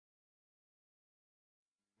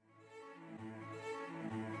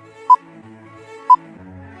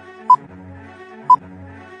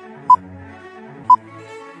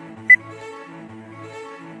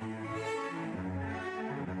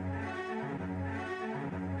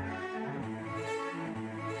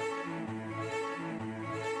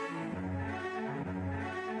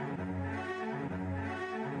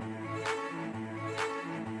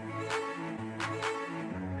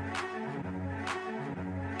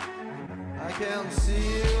I can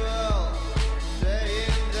see you all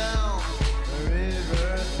staying down the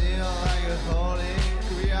river, feel like a holding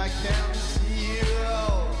creek. I can see you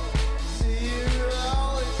all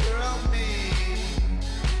around me,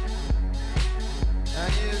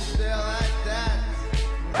 and you still like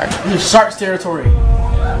that. This is Sharks territory.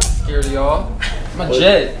 Scared of y'all? I'm a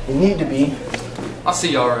jet. You need to be. I'll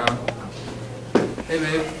see y'all around. Hey,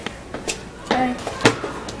 babe. Hey,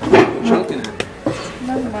 What you looking at?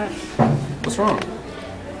 nothing much. What's wrong?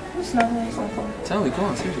 It's nothing. Tell me, come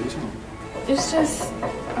on, seriously, what's wrong? It's just,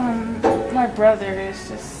 my brother is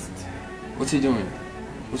just, What's he doing?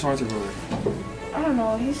 What's wrong with your brother? I don't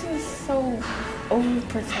know, he's just so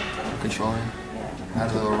overprotective. Controlling? Yeah. I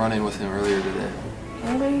had a little run-in with him earlier today.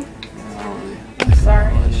 Really? Yeah, I don't really. I'm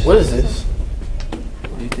sorry. What is this?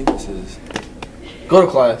 What do you think this is? Go to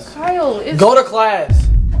class. Kyle, it's... Go to class.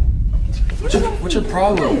 What's your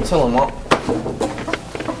problem? Tell him, Mom.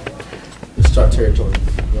 Let's start territory.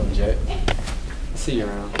 Young Jack. See you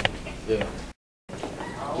around. Yeah.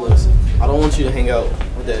 Listen, I don't want you to hang out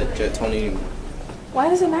with that Jet Tony anymore. Why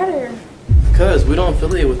does it matter? Because we don't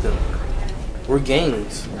affiliate with them. We're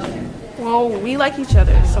gangs. Well, we like each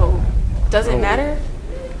other, so does it matter?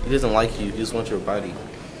 He doesn't like you. He just wants your body.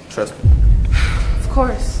 Trust me. Of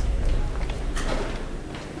course.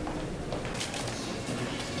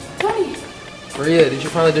 Tony. Maria, did you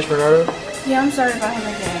find the dish for Nardo? Yeah, I'm sorry about him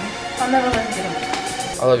again. I'll never let him get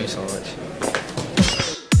him. I love you so much.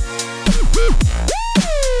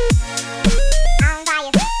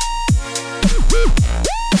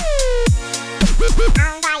 I'm